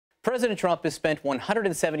President Trump has spent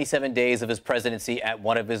 177 days of his presidency at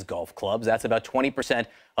one of his golf clubs. That's about 20%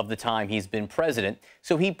 of the time he's been president.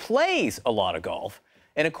 So he plays a lot of golf.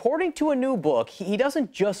 And according to a new book, he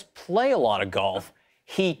doesn't just play a lot of golf,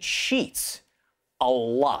 he cheats a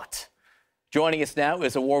lot. Joining us now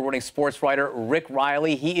is award-winning sports writer Rick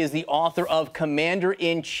Riley. He is the author of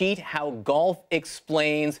Commander-in-Cheat: How Golf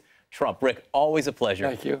Explains Trump. Rick, always a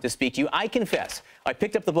pleasure to speak to you. I confess, I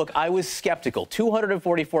picked up the book. I was skeptical.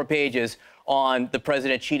 244 pages on the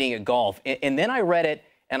president cheating at golf. And then I read it,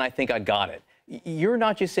 and I think I got it. You're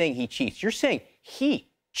not just saying he cheats. You're saying he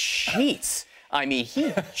cheats. I mean,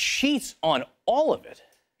 he cheats on all of it.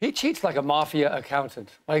 He cheats like a mafia accountant.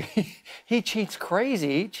 Like, he cheats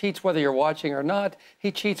crazy. He cheats whether you're watching or not.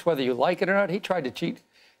 He cheats whether you like it or not. He tried to cheat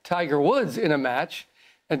Tiger Woods in a match,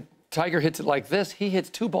 and Tiger hits it like this. He hits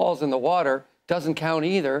 2 balls in the water, doesn't count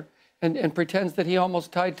either, and pretends that he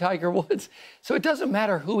almost tied Tiger Woods. So it doesn't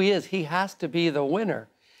matter who he is. He has to be the winner.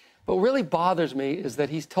 But what really bothers me is that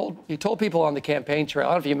he told people on the campaign trail,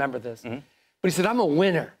 I don't know if you remember this, but he said, I'm a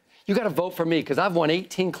winner. You got to vote for me because I've won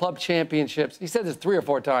 18 club championships. He said this 3 or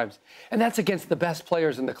 4 times, and that's against the best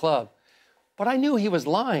players in the club. But I knew he was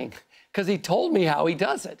lying because he told me how he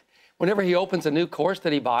does it. Whenever he opens a new course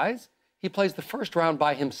that he buys, he plays the first round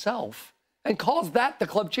by himself and calls that the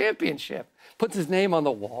club championship, puts his name on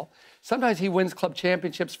the wall. Sometimes he wins club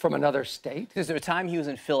championships from another state. There's a time he was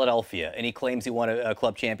in Philadelphia, and he claims he won a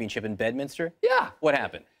club championship in Bedminster? Yeah. What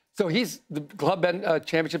happened? So the club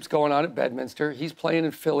championship's going on at Bedminster. He's playing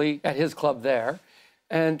in Philly at his club there.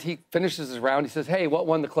 And he finishes his round. He says, hey, what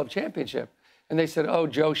won the club championship? And they said, oh,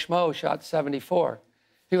 Joe Schmo shot 74.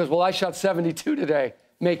 He goes, well, I shot 72 today.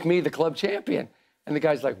 Make me the club champion. And the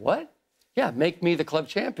guy's like, what? Yeah, make me the club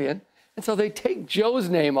champion. And so they take Joe's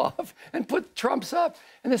name off and put Trump's up.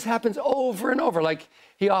 And this happens over and over. Like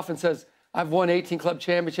he often says, I've won 18 club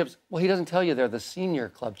championships. Well, he doesn't tell you they're the senior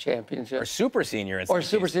club championships. Or super senior. Or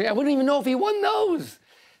super senior. I wouldn't even know if he won those.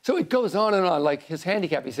 So it goes on and on. Like his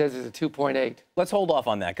handicap, he says, is a 2.8. Let's hold off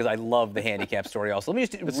on that because I love the handicap story also. Let me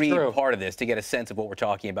just read part of this to get a sense of what we're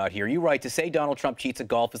talking about here. You write, to say Donald Trump cheats at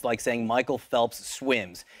golf is like saying Michael Phelps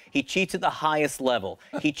swims. He cheats at the highest level.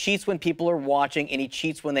 He cheats when people are watching, and he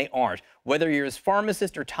cheats when they aren't. Whether you're his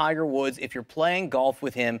pharmacist or Tiger Woods, if you're playing golf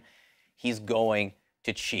with him, he's going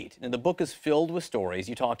to cheat. And the book is filled with stories.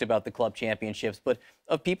 You talked about the club championships, but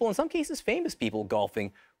of people, in some cases famous people,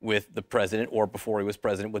 golfing with the president or before he was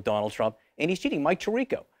president with Donald Trump, and he's cheating. Mike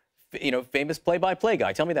Tirico, famous play-by-play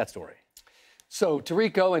guy. Tell me that story. So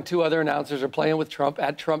Tirico and 2 other announcers are playing with Trump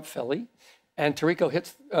at Trump Philly, and Tirico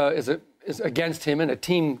is against him in a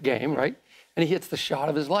team game, right? And he hits the shot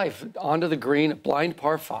of his life onto the green, a blind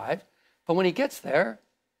par 5. But when he gets there,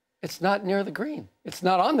 it's not near the green. It's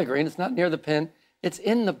not on the green. It's not near the pin. It's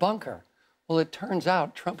in the bunker. Well, it turns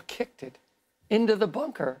out Trump kicked it into the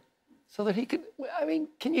bunker so that he could, I mean,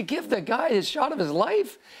 can you give the guy his shot of his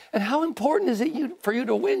life? And how important is it for you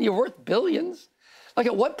to win? You're worth billions. Like,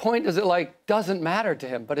 at what point does it, doesn't matter to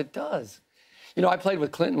him? But it does. You know, I played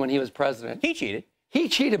with Clinton when he was president. He cheated. He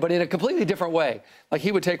cheated, but in a completely different way. Like,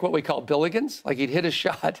 he would take what we call billigans. Like, he'd hit a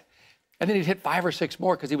shot, and then he'd hit 5 or 6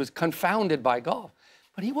 more because he was confounded by golf.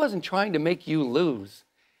 But he wasn't trying to make you lose.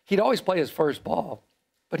 He'd always play his first ball,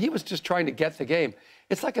 but he was just trying to get the game.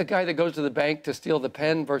 It's like a guy that goes to the bank to steal the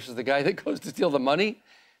pen versus the guy that goes to steal the money.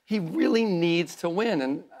 He really needs to win,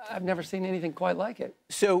 and I've never seen anything quite like it.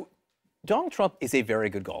 So Donald Trump is a very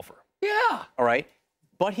good golfer. Yeah. All right.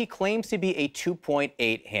 But he claims to be a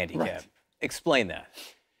 2.8 handicap. Right. Explain that.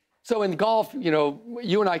 So in golf,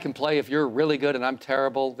 you and I can play. If you're really good and I'm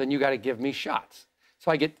terrible, then you got to give me shots.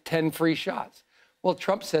 So I get 10 free shots. Well,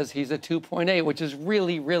 Trump says he's a 2.8, which is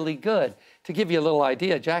really, really good. To give you a little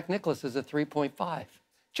idea, Jack Nicklaus is a 3.5.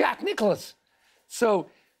 Jack Nicklaus. So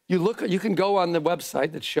you can go on the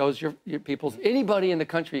website that shows your people's, anybody in the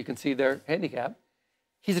country, you can see their handicap.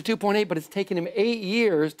 He's a 2.8, but it's taken him 8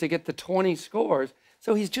 years to get the 20 scores.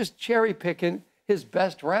 So he's just cherry picking his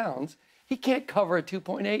best rounds. He can't cover a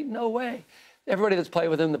 2.8, no way. Everybody that's played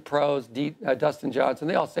with him, the pros, Dustin Johnson,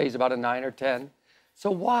 they all say he's about a 9 or 10.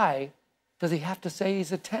 So why does he have to say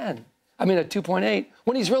he's a 10? I mean, a 2.8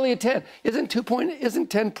 when he's really a 10. Isn't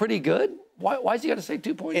 10 pretty good? Why is he got to say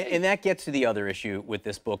 2.8? And that gets to the other issue with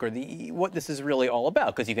this book, or what this is really all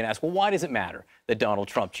about. Because you can ask, well, why does it matter that Donald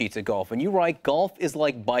Trump cheats at golf? And you write, golf is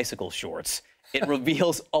like bicycle shorts. It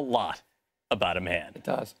reveals a lot about a man. It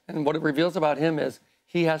does. And what it reveals about him is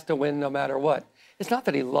he has to win no matter what. It's not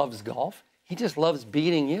that he loves golf. He just loves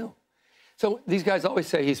beating you. So these guys always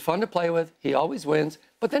say he's fun to play with, he always wins,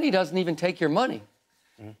 but then he doesn't even take your money.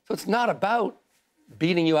 So it's not about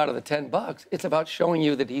beating you out of the $10. It's about showing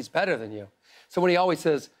you that he's better than you. So when he always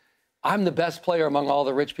says, I'm the best player among all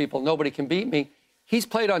the rich people. Nobody can beat me. He's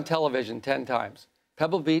played on television 10 times.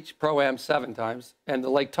 Pebble Beach Pro-Am 7 times. And the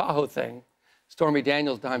Lake Tahoe thing, Stormy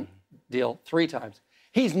Daniels' deal 3 times.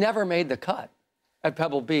 He's never made the cut at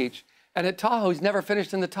Pebble Beach. And at Tahoe, he's never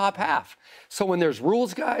finished in the top half. So when there's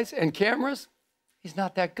rules guys and cameras, he's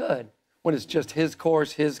not that good. When it's just his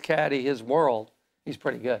course, his caddy, his world, he's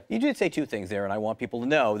pretty good. You did say 2 things there, and I want people to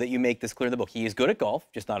know that you make this clear in the book. He is good at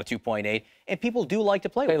golf, just not a 2.8, and people do like to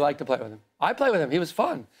play with him. They like to play with him. I play with him. He was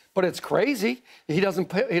fun, but it's crazy. He doesn't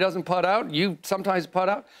putt out. You sometimes putt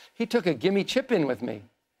out. He took a gimme chip in with me.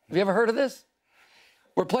 Have you ever heard of this?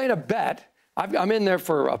 We're playing a bet. I'm in there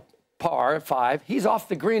for a par at 5. He's off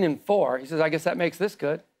the green in 4. He says, I guess that makes this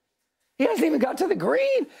good. He hasn't even got to the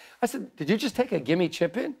green. I said, did you just take a gimme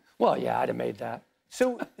chip in? Well, yeah, I'd have made that.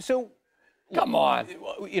 So come on.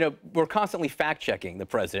 You know, we're constantly fact-checking the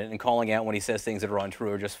president and calling out when he says things that are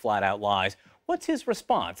untrue or just flat-out lies. What's his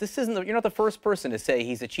response? You're not the first person to say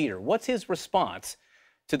he's a cheater. What's his response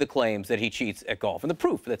to the claims that he cheats at golf and the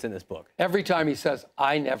proof that's in this book? Every time he says,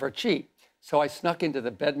 I never cheat. So I snuck into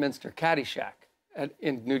the Bedminster Caddy Shack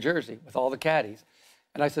in New Jersey with all the caddies.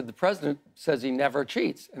 And I said, the president says he never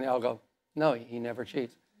cheats. And they all go, no, he never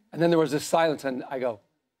cheats. And then there was this silence, and I go,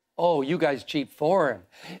 oh, you guys cheat for him.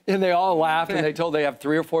 And they all laughed, and they told they have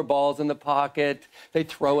 3 or 4 balls in the pocket. They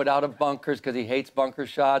throw it out of bunkers because he hates bunker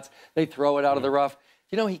shots. They throw it out of the rough.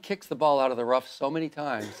 You know, he kicks the ball out of the rough so many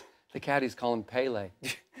times, the caddies call him Pele.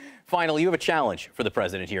 Finally, you have a challenge for the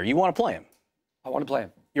president here. You want to play him. I want to play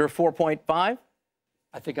him. You're a 4.5?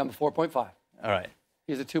 I think I'm a 4.5. All right.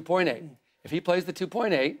 He's a 2.8. If he plays the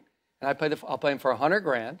 2.8, and I'll play him for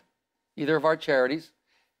 $100,000, either of our charities.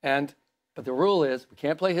 But the rule is we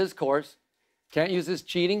can't play his course, can't use his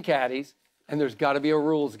cheating caddies, and there's got to be a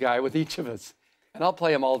rules guy with each of us. And I'll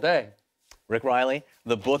play him all day. Rick Riley,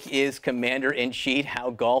 the book is Commander-in-Chief,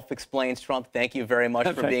 How Golf Explains Trump. Thank you very much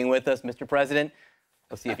for being with us, Mr. President.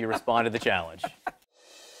 Let's see if you respond to the challenge.